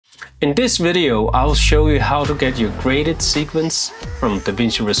In this video, I'll show you how to get your graded sequence from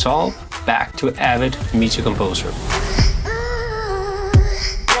Davinci Resolve back to Avid Media Composer.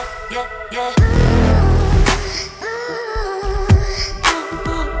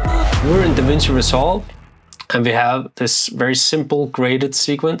 We're in Davinci Resolve and we have this very simple graded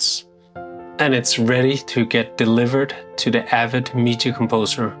sequence and it's ready to get delivered to the Avid Media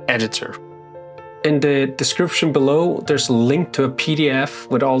Composer editor. In the description below, there's a link to a PDF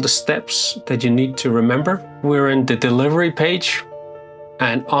with all the steps that you need to remember. We're in the delivery page,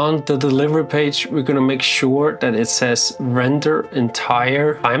 and on the delivery page, we're going to make sure that it says render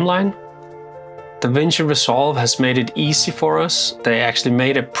entire timeline. Davinci Resolve has made it easy for us. They actually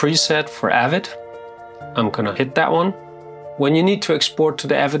made a preset for Avid. I'm going to hit that one. When you need to export to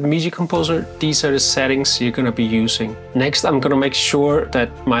the Avid Media Composer, these are the settings you're going to be using. Next, I'm going to make sure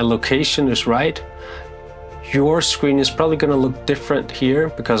that my location is right. Your screen is probably going to look different here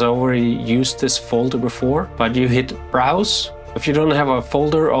because I already used this folder before, but you hit Browse. If you don't have a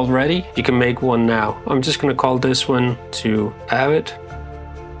folder already, you can make one now. I'm just going to call this one to Avid.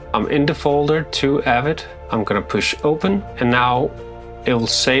 I'm in the folder to Avid. I'm going to push Open, and now it will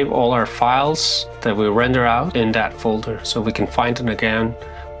save all our files that we render out in that folder, so we can find it again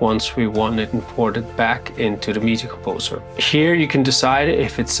once we want it imported back into the Media Composer. Here you can decide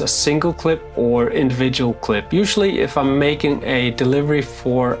if it's a single clip or individual clip. Usually if I'm making a delivery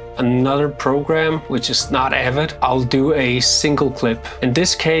for another program, which is not Avid, I'll do a single clip. In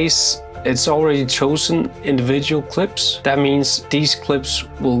this case, it's already chosen individual clips. That means these clips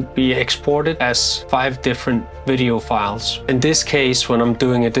will be exported as 5 different video files. In this case, when I'm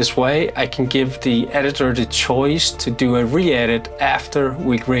doing it this way, I can give the editor the choice to do a re-edit after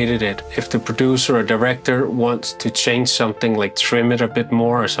we graded it. If the producer or director wants to change something, like trim it a bit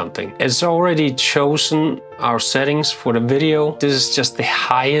more or something. It's already chosen our settings for the video. This is just the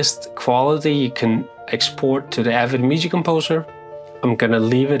highest quality you can export to the Avid Media Composer. I'm gonna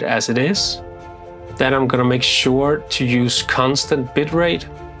leave it as it is. Then I'm gonna make sure to use constant bitrate.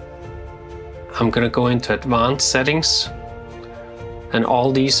 I'm gonna go into advanced settings, and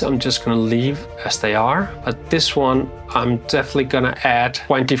all these I'm just gonna leave as they are. But this one, I'm definitely gonna add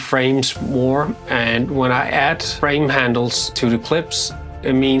 20 frames more. And when I add frame handles to the clips,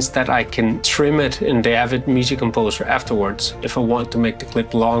 it means that I can trim it in the Avid Media Composer afterwards. If I want to make the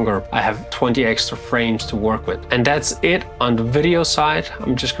clip longer, I have 20 extra frames to work with. And that's it on the video side.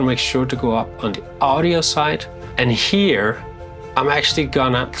 I'm just gonna make sure to go up on the audio side. And here, I'm actually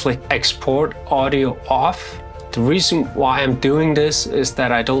gonna click Export Audio Off. The reason why I'm doing this is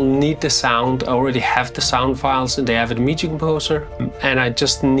that I don't need the sound. I already have the sound files in the Avid Media Composer, and I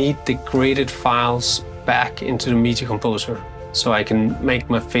just need the graded files back into the Media Composer, so I can make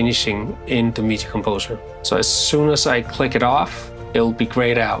my finishing in the Media Composer. So as soon as I click it off, it'll be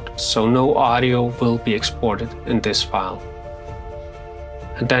grayed out. So no audio will be exported in this file.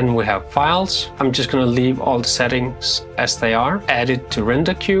 And then we have files. I'm just gonna leave all the settings as they are. Add it to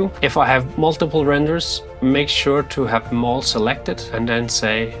render queue. If I have multiple renders, make sure to have them all selected and then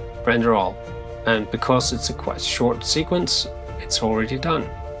say render all. And because it's a quite short sequence, it's already done.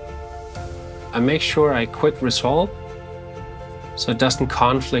 I make sure I quit Resolve, so it doesn't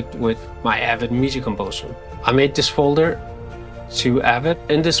conflict with my Avid Media Composer. I made this folder to Avid.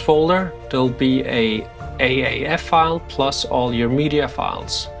 In this folder, there'll be a AAF file plus all your media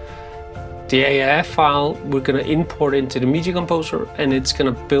files. The AAF file we're gonna import into the Media Composer, and it's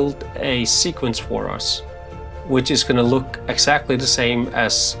gonna build a sequence for us, which is gonna look exactly the same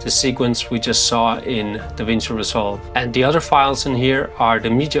as the sequence we just saw in Davinci Resolve. And the other files in here are the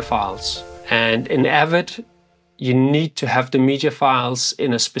media files. And in Avid, you need to have the media files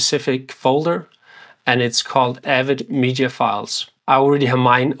in a specific folder, and it's called Avid Media Files. I already have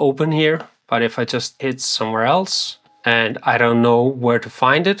mine open here, but if I just hit somewhere else and I don't know where to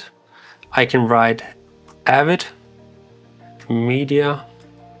find it, I can write Avid Media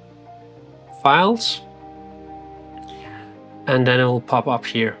Files, and then it will pop up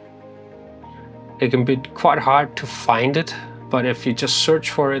here. It can be quite hard to find it, but if you just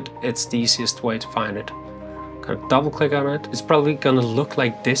search for it, it's the easiest way to find it. Gonna double click on it. It's probably gonna look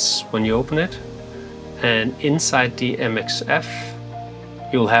like this when you open it. And inside the MXF,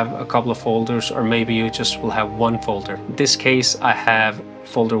 you'll have a couple of folders, or maybe you just will have one folder. In this case, I have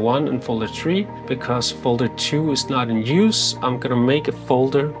folder 1 and folder 3. Because folder 2 is not in use, I'm gonna make a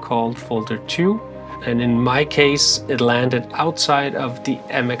folder called folder 2. And in my case, it landed outside of the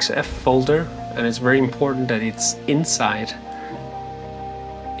MXF folder, and it's very important that it's inside.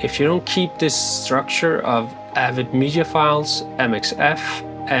 If you don't keep this structure of Avid Media Files, MXF,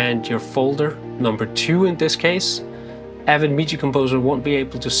 and your folder number 2 in this case, Avid Media Composer won't be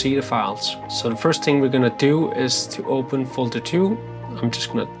able to see the files. So the first thing we're going to do is to open folder 2. I'm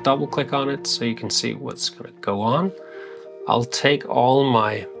just going to double click on it so you can see what's going to go on. I'll take all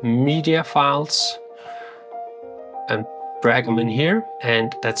my media files and drag them in here,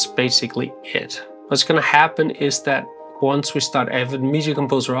 and that's basically it. What's going to happen is that once we start Avid Media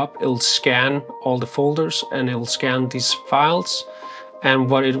Composer up, it'll scan all the folders and it'll scan these files. And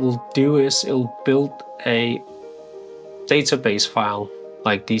what it will do is it'll build a database file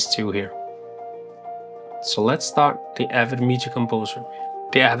like these two here. So let's start the Avid Media Composer.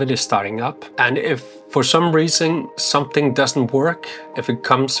 The Avid is starting up, and if for some reason something doesn't work, if it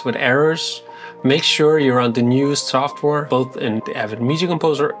comes with errors, make sure you're on the newest software, both in the Avid Media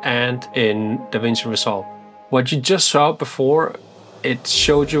Composer and in Davinci Resolve. What you just saw before, it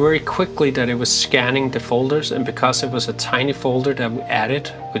showed you very quickly that it was scanning the folders, and because it was a tiny folder that we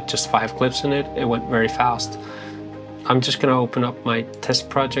added with just 5 clips in it, it went very fast. I'm just going to open up my test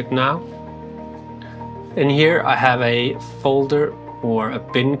project now. In here I have a folder or a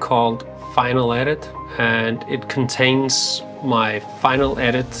bin called Final Edit, and it contains my final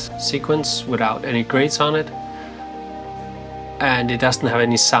edit sequence without any grades on it. And it doesn't have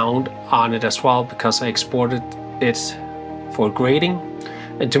any sound on it as well because I exported it for grading.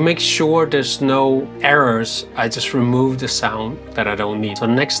 And to make sure there's no errors, I just remove the sound that I don't need. So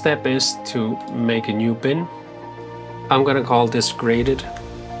the next step is to make a new bin. I'm gonna call this graded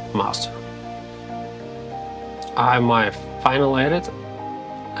master. I have my final edit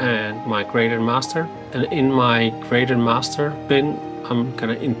and my graded master. And in my graded master bin, I'm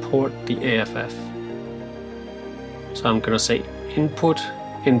gonna import the AFF. So I'm gonna say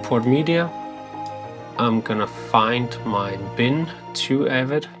import media. I'm gonna find my bin to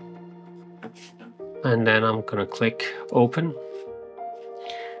Avid, and then I'm gonna click open.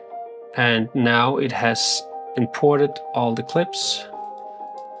 And now it has imported all the clips.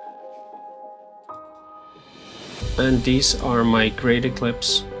 And these are my graded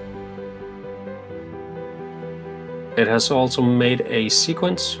clips. It has also made a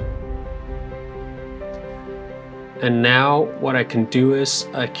sequence. And now what I can do is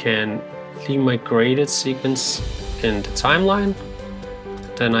I can leave my graded sequence in the timeline.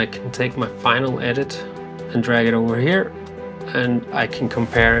 Then I can take my final edit and drag it over here, and I can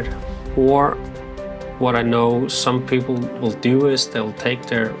compare it. Or what I know some people will do is they'll take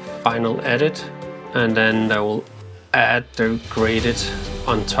their final edit and then they will add their graded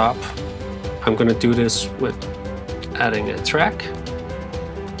on top. I'm gonna do this with adding a track.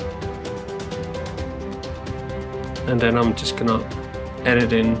 And then I'm just gonna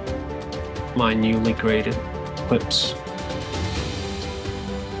edit in my newly graded clips.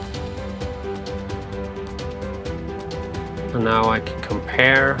 And now I can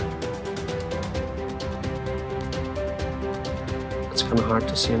compare. It's kind of hard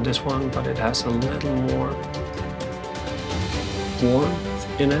to see in this one, but it has a little more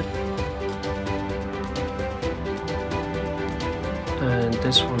warmth in it. And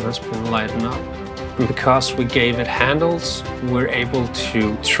this one has been lightened up. And because we gave it handles, we're able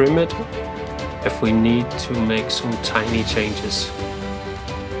to trim it if we need to make some tiny changes.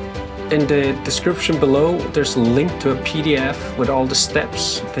 In the description below, there's a link to a PDF with all the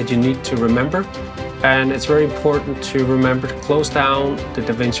steps that you need to remember. And it's very important to remember to close down the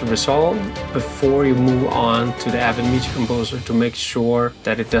Davinci Resolve before you move on to the Avid Media Composer to make sure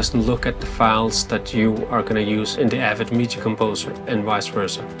that it doesn't look at the files that you are going to use in the Avid Media Composer and vice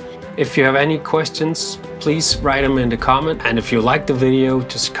versa. If you have any questions, please write them in the comment. And if you like the video,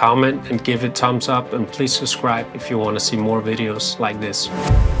 just comment and give it a thumbs up, and please subscribe if you want to see more videos like this.